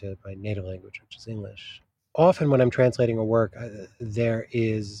Chinese to my native language, which is English. Often when I'm translating a work, there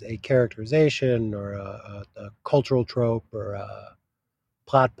is a characterization or a cultural trope or a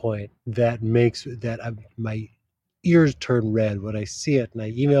plot point that makes my ears turn red when I see it, and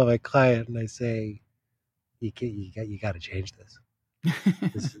I email my client and I say, you got to change this.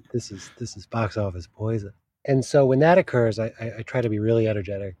 This is box office poison. And so when that occurs, I try to be really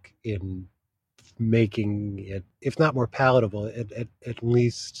energetic in making it, if not more palatable, at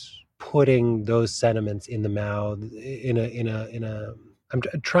least putting those sentiments in the mouth in a.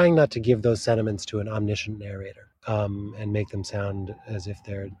 Trying not to give those sentiments to an omniscient narrator, and make them sound as if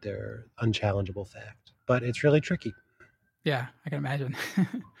they're unchallengeable fact. But it's really tricky. Yeah, I can imagine.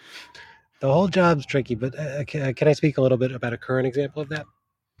 The whole job's tricky. But can I speak a little bit about a current example of that?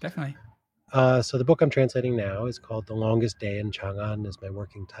 Definitely. So the book I'm translating now is called The Longest Day in Chang'an, is my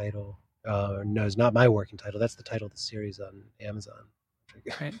working title. No, it's not my working title. That's the title of the series on Amazon.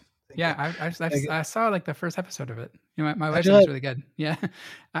 Right. Thank you. Yeah, Thank you. I saw like the first episode of it. My How'd wife you said it's like really good. Yeah,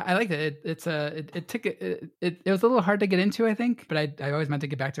 I liked it. It took it was a little hard to get into, I think, but I always meant to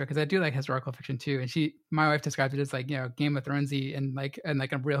get back to it because I do like historical fiction too. And my wife described it as like Game of Thronesy and like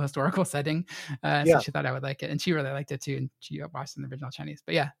a real historical setting. So Yeah, she thought I would like it, and she really liked it too. And she watched in the original Chinese.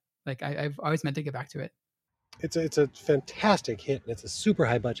 But yeah, like I've always meant to get back to it. it's a fantastic hit, and it's a super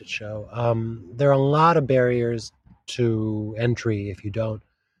high budget show. There are a lot of barriers to entry if you don't.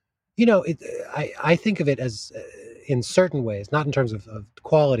 It, I think of it as, in certain ways, not in terms of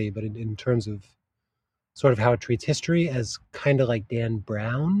quality, but in terms of sort of how it treats history, as kind of like Dan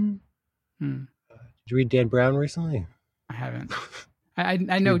Brown. Hmm. Did you read Dan Brown recently? I haven't. I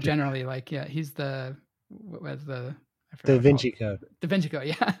know Dude, generally, like, yeah, he's the what was the I forgot Da what it's called. Vinci Code. Da Vinci Code,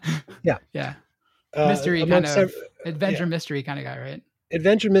 yeah. Yeah. Yeah. Mystery kind Amongst of yeah, adventure mystery kind of guy, right?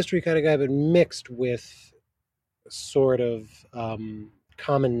 adventure mystery kind of guy, but mixed with sort of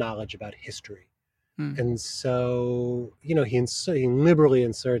common knowledge about history. Hmm. And so, he liberally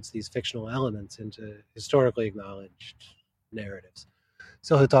inserts these fictional elements into historically acknowledged narratives.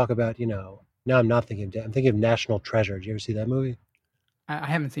 So he'll talk about, now I'm thinking of National Treasure. Did you ever see that movie? I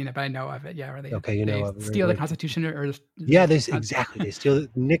haven't seen it, but I know of it. Yeah, where Okay, you know they of it. steal the Constitution or Yeah, the exactly. They steal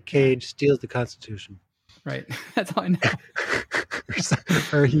Nick yeah, Cage steals the Constitution. right. That's all I know.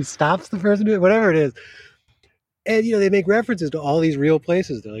 or he stops the person doing whatever it is. And they make references to all these real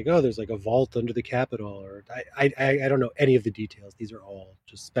places. They're like, oh, there's like a vault under the Capitol, or I don't know any of the details. These are all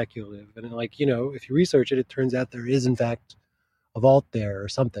just speculative. And like, if you research it, it turns out there is in fact a vault there or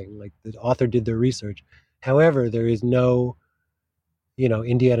something. Like the author did their research. However, there is no,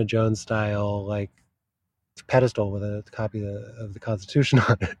 Indiana Jones style like pedestal with a copy of the Constitution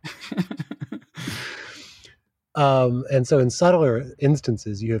on it. And so in subtler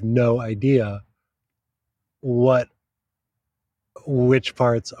instances, you have no idea which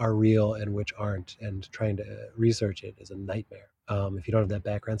parts are real and which aren't, and trying to research it is a nightmare if you don't have that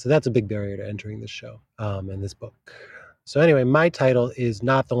background. So that's a big barrier to entering this show and this book. So anyway, my title is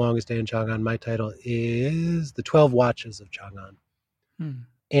not The Longest Day in Chang'an. My title is The 12 Watches of Chang'an.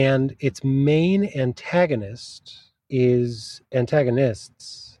 And its main antagonists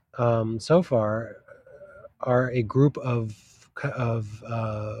so far are a group of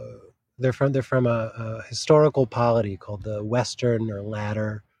they're from a historical polity called the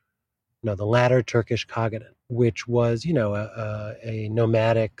the latter Turkish Khaganate, which was a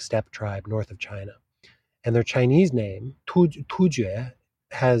nomadic steppe tribe north of China, and their Chinese name Tujue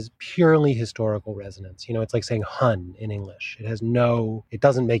has purely historical resonance. It's like saying Hun in English. It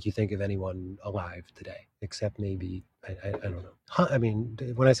doesn't make you think of anyone alive today, except maybe I don't know. Hun, I mean,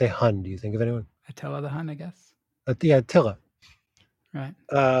 when I say Hun, do you think of anyone? Attila the Hun, I guess. Yeah, Attila. Right.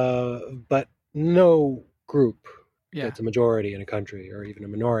 But no group Yeah. that's a majority in a country or even a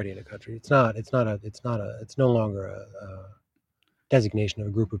minority in a country. It's no longer a designation of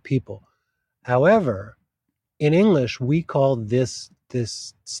a group of people. However, in English, we call this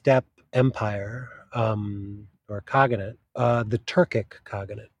steppe empire or Khaganate the Turkic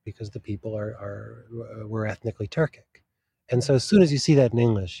Khaganate, because the people were ethnically Turkic. And so as soon as you see that in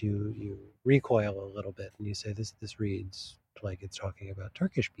English, you recoil a little bit and you say, this reads like it's talking about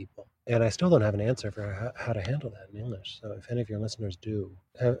Turkish people. And I still don't have an answer for how to handle that in English. So if any of your listeners do,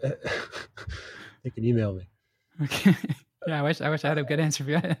 they can email me. Okay. Yeah, I wish I had a good answer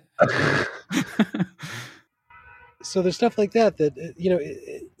for you. So there's stuff like that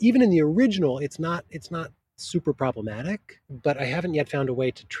even in the original, it's not super problematic, but I haven't yet found a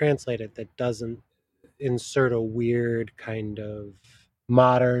way to translate it that doesn't insert a weird kind of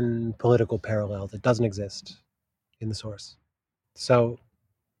modern political parallel that doesn't exist in the source. So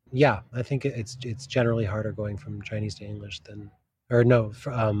yeah, I think it's generally harder going from Chinese to English going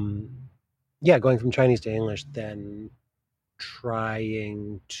from Chinese to English than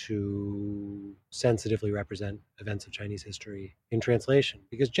trying to sensitively represent events of Chinese history in translation,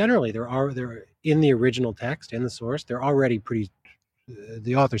 because generally there are in the original text, in the source, they're already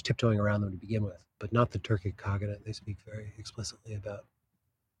the author's tiptoeing around them to begin with, but not the Turkic Khaganate. They speak very explicitly about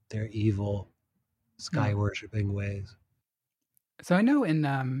their evil sky worshipping ways. So I know in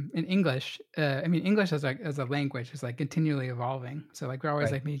English, English as a language is like continually evolving. So like we're always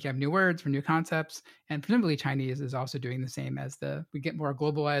Right. like making up new words for new concepts, and presumably Chinese is also doing the same as we get more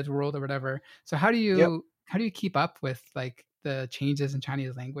globalized world or whatever. So how do you keep up with like the changes in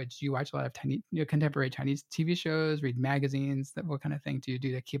Chinese language? Do you watch a lot of contemporary Chinese TV shows, read magazines? What kind of thing do you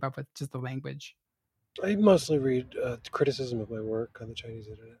do to keep up with just the language? I mostly read criticism of my work on the Chinese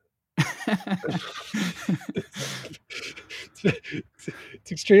internet.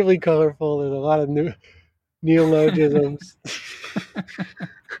 It's extremely colorful. There's a lot of new neologisms.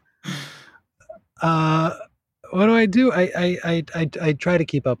 What do I do? I try to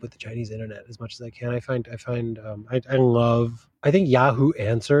keep up with the Chinese internet as much as I can. I think Yahoo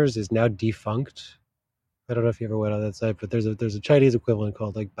Answers is now defunct. I don't know if you ever went on that site, but there's a Chinese equivalent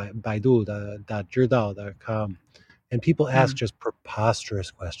called like Baidu.zhidao.com, and people ask just preposterous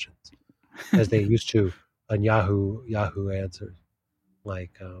questions, as they used to on Yahoo Answers.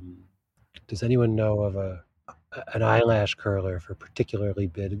 Like, does anyone know of an eyelash curler for particularly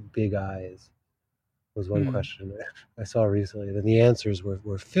big eyes? Was one question I saw recently. Then the answers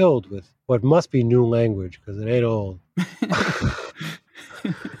were filled with what must be new language because it ain't old.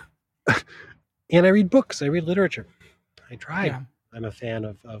 And I read books. I read literature. I try. Yeah. I'm a fan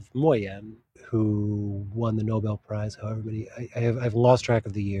of Mo Yan, who won the Nobel Prize. However many, I've lost track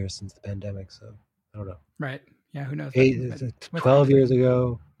of the years since the pandemic, so I don't know. Right. Yeah. Who knows? But Eight, what's 12 coming years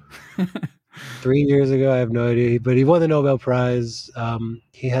ago, 3 years ago, I have no idea. But he won the Nobel Prize.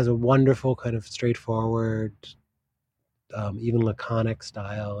 He has a wonderful kind of straightforward, even laconic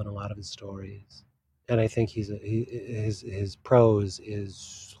style in a lot of his stories. And I think his prose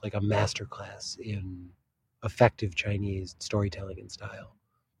is like a masterclass in effective Chinese storytelling and style.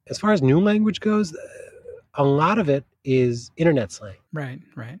 As far as new language goes, a lot of it is internet slang. Right.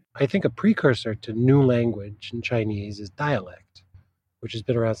 Right. I think a precursor to new language in Chinese is dialect, which has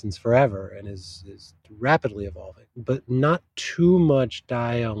been around since forever and is rapidly evolving. But not too much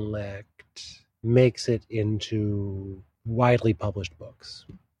dialect makes it into widely published books.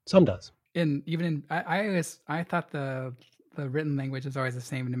 Some does. And even in, I thought the written language is always the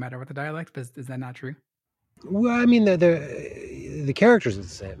same no matter what the dialect, but is that not true? Well, I mean, the characters are the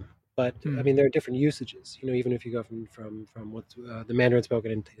same, but I mean, there are different usages. Even if you go from what's the Mandarin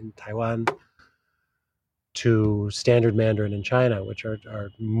spoken in Taiwan to standard Mandarin in China, which are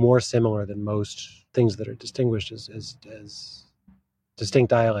more similar than most things that are distinguished as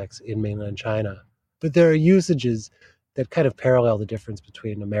distinct dialects in mainland China. But there are usages that kind of parallel the difference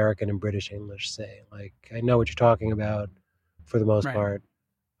between American and British English, say. Like, I know what you're talking about for the most part.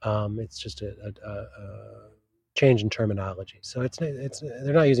 It's just a change in terminology. So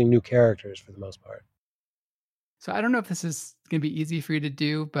they're not using new characters for the most part. So I don't know if this is going to be easy for you to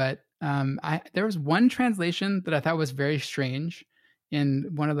do, but there was one translation that I thought was very strange in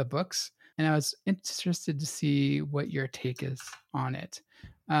one of the books, and I was interested to see what your take is on it.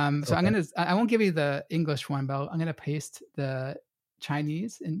 So Okay. I won't give you the English one, but I'm gonna paste the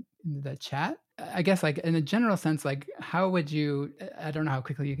Chinese in the chat. I guess like in a general sense, like how would you? I don't know how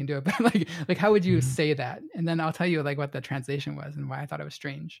quickly you can do it, but like how would you say that? And then I'll tell you like what the translation was and why I thought it was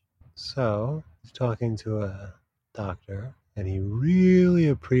strange. So he's talking to a doctor, and he really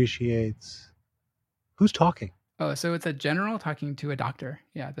appreciates who's talking. Oh, so it's a general talking to a doctor.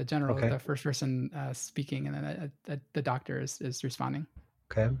 Yeah, the general is Okay. the first person speaking, and then the doctor is responding.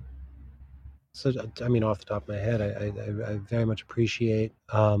 Okay. So, I mean, off the top of my head, I very much appreciate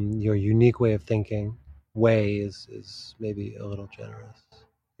your unique way of thinking. Way is maybe a little generous.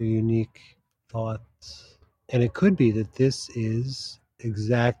 Your unique thoughts. And it could be that this is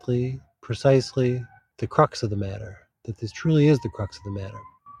precisely the crux of the matter, that this truly is the crux of the matter.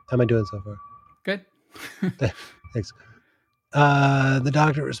 How am I doing so far? Good. Thanks. The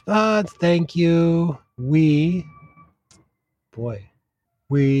doctor responds, thank you. We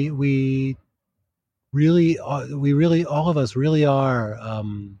really, all of us really are,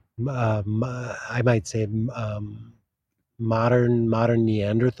 I might say, modern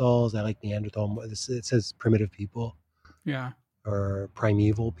Neanderthals. I like Neanderthal. It says primitive people. Yeah. Or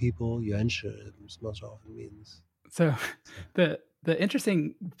primeval people. 原始 most often means. So the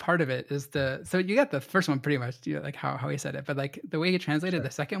interesting part of it is so you got the first one pretty much, like how he said it, but like the way he translated the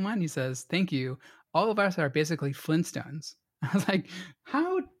second one, he says, "Thank you. All of us are basically Flintstones." I was like,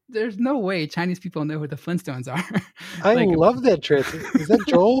 how? There's no way Chinese people know who the Flintstones are. I like, love that translation. Is that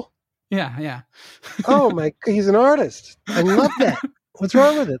Joel? Yeah. Oh my! He's an artist. I love that. What's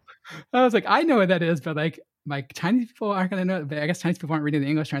wrong with it? I was like, I know what that is, but like Chinese people aren't going to know. But I guess Chinese people aren't reading the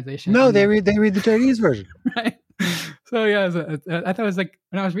English translation. No, they read the Chinese version. Right. So yeah, I thought it was like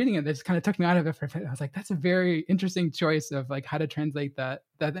when I was reading it, it just kind of took me out of it for a bit. I was like, that's a very interesting choice of like how to translate that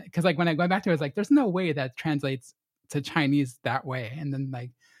because like when I went back to it, I was like, there's no way that translates to Chinese that way. And then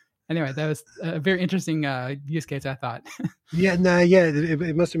like anyway, that was a very interesting use case, I thought. Yeah,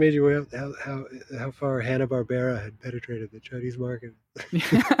 it must have made you aware of how far Hanna-Barbera had penetrated the Chinese market.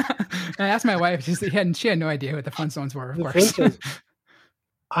 I asked my wife; she had no idea what the Flintstones were. Of course,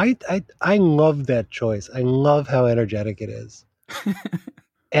 I love that choice. I love how energetic it is.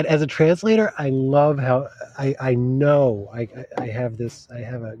 And as a translator, I love how I know I have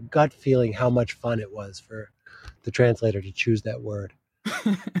a gut feeling how much fun it was for the translator to choose that word.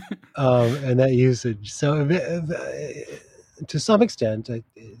 And that usage. So to some extent,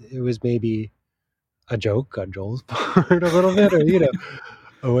 it was maybe a joke on Joel's part a little bit, or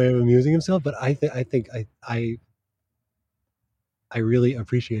a way of amusing himself. But I think I really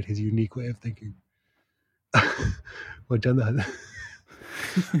appreciate his unique way of thinking. I'm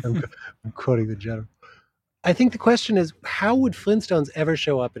quoting the general. I think the question is, how would Flintstones ever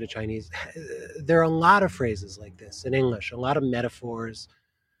show up in a Chinese? There are a lot of phrases like this in English, a lot of metaphors.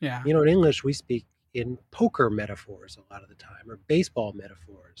 Yeah. In English, we speak in poker metaphors a lot of the time, or baseball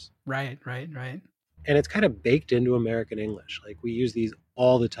metaphors. Right. and it's kind of baked into American English. Like we use these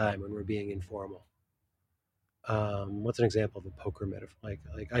all the time when we're being informal. What's an example of a poker metaphor?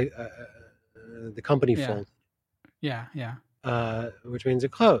 The company Yeah. folded, Yeah. Yeah. which means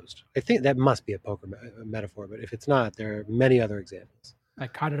it closed. I think that must be a poker metaphor, but if it's not, there are many other examples.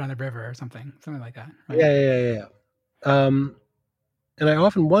 Like caught it on the river or something like that, right? Yeah. And I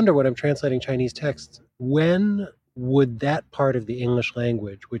often wonder when I'm translating Chinese texts, when would that part of the English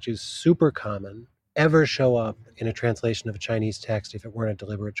language, which is super common, ever show up in a translation of a Chinese text if it weren't a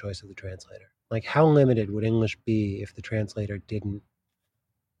deliberate choice of the translator? Like, how limited would English be if the translator didn't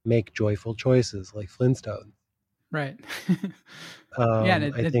make joyful choices like Flintstones? Right. Yeah,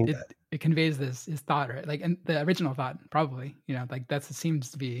 and I think, it conveys this his thought, right? Like, and the original thought, probably, like that seems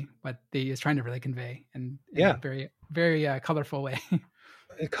to be what they is trying to really convey, and in a yeah, very very colorful way.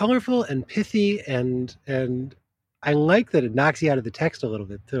 colorful and pithy, and I like that it knocks you out of the text a little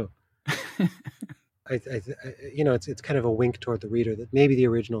bit too. It's kind of a wink toward the reader that maybe the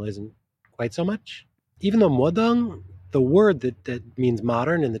original isn't quite so much. Even though modern, the word that means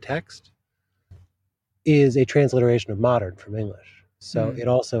modern in the text, is a transliteration of modern from English. So it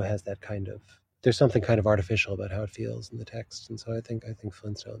also has that kind of, there's something kind of artificial about how it feels in the text. And so I think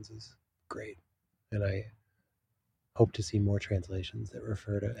Flintstones is great. And I hope to see more translations that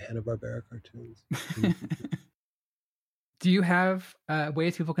refer to Hanna-Barbera cartoons. Do you have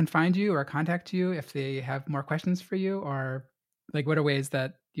ways people can find you or contact you if they have more questions for you? Or like what are ways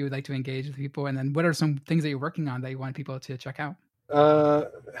that you would like to engage with people? And then what are some things that you're working on that you want people to check out?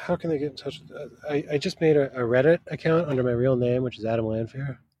 How can they get in touch with I just made a Reddit account under my real name, which is Adam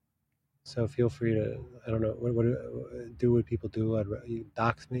Lanfear. So feel free to, I don't know, what do what people do. You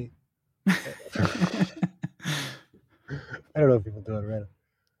dox me. I don't know if people do on Reddit.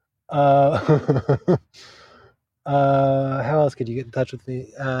 How else could you get in touch with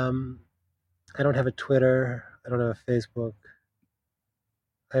me? I don't have a Twitter. I don't have a Facebook.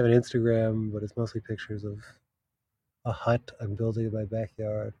 I have an Instagram, but it's mostly pictures of a hut I'm building in my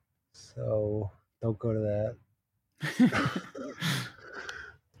backyard. So don't go to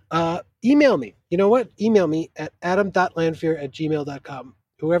that. Email me. You know what? Email me at adam.lanfear@gmail.com.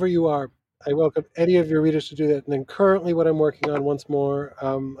 Whoever you are, I welcome any of your readers to do that. And then currently what I'm working on once more,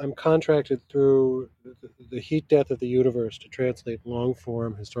 I'm contracted through the heat death of the universe to translate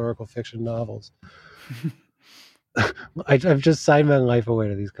long-form historical fiction novels. I've just signed my life away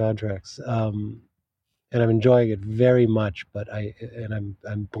to these contracts. And I'm enjoying it very much, but I'm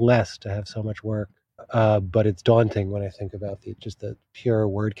blessed to have so much work. But it's daunting when I think about just the pure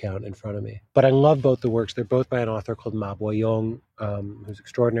word count in front of me. But I love both the works. They're both by an author called Ma Boyong, who's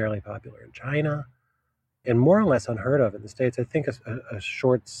extraordinarily popular in China and more or less unheard of in the States. I think a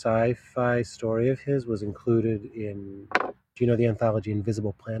short sci-fi story of his was included in, do you know the anthology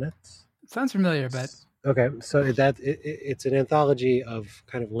Invisible Planets? Sounds familiar, but... Okay, so it's an anthology of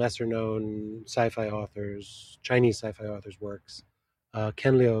kind of lesser-known sci-fi authors, Chinese sci-fi authors' works.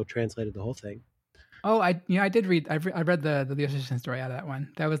 Ken Liu translated the whole thing. Oh, I did read. I read the Liu Cixin story out of that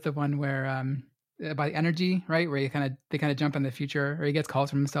one. That was the one where about the energy, right? Where they kind of jump in the future, or he gets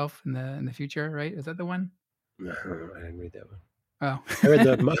calls from himself in the future, right? Is that the one? No, I didn't read that one. Oh, I read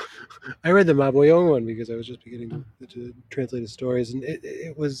the Ma Boyong one because I was just beginning to translate his stories, and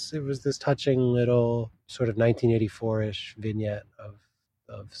it was this touching little sort of 1984-ish vignette of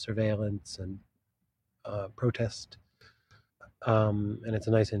surveillance and protest, and it's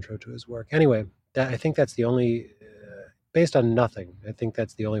a nice intro to his work. Anyway, I think that's the only, based on nothing, I think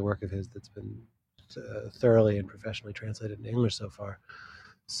that's the only work of his that's been thoroughly and professionally translated in English so far.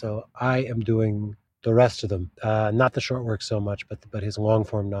 So I am doing the rest of them, not the short work so much, but his long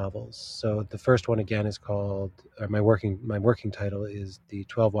form novels. So the first one again is called, my working title is The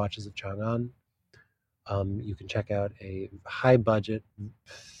 12 Watches of Chang'an. You can check out a high budget,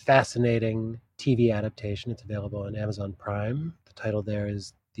 fascinating TV adaptation. It's available on Amazon Prime. The title there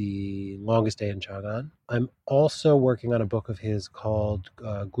is The Longest Day in Chang'an. I'm also working on a book of his called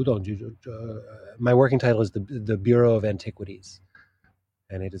Gudong. My working title is the Bureau of Antiquities,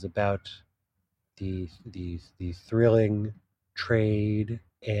 and it is about the thrilling trade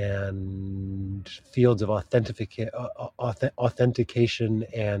and fields of authentication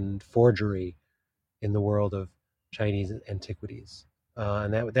and forgery in the world of Chinese antiquities.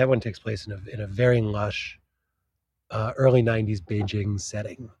 And that one takes place in a very lush early 90s Beijing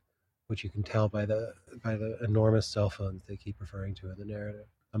setting, which you can tell by the enormous cell phones they keep referring to in the narrative,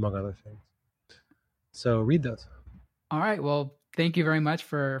 among other things. So read those. All right. Well, thank you very much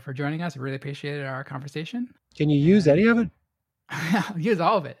for joining us. I really appreciated our conversation. Can you use any of it? Use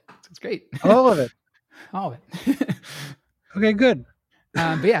all of it. It's great. All of it. All of it. Okay, good.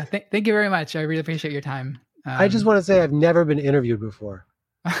 But yeah, thank you very much. I really appreciate your time. I just want to say I've never been interviewed before.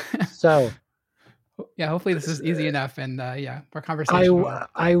 So yeah, hopefully this is easy enough, and yeah, our conversation.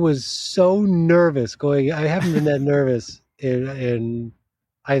 I was so nervous going. I haven't been that nervous in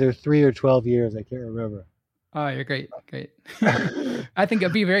either 3 or 12 years. I can't remember. Oh, you're great. I think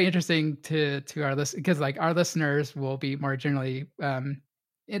it'd be very interesting to our list because like our listeners will be more generally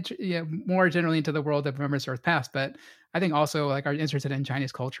more generally into the world of Remembrance Earth Past, but I think also like are interested in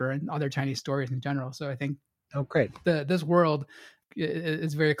Chinese culture and other Chinese stories in general. So I think great. This world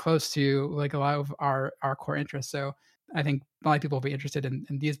is very close to like a lot of our core interests. So I think a lot of people will be interested in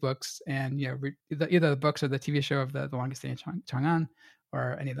these books and either the books or the TV show of the longest day in Chang'an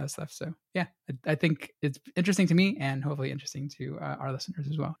or any of that stuff. So yeah, I think it's interesting to me and hopefully interesting to our listeners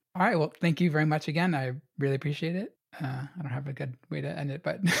as well. All right, well, thank you very much again. I really appreciate it. I don't have a good way to end it,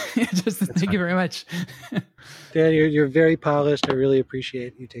 but thank you very much. Dan, you're very polished. I really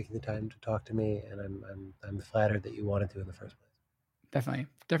appreciate you taking the time to talk to me, and I'm flattered that you wanted to in the first place. Definitely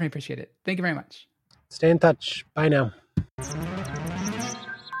appreciate it. Thank you very much. Stay in touch. Bye now.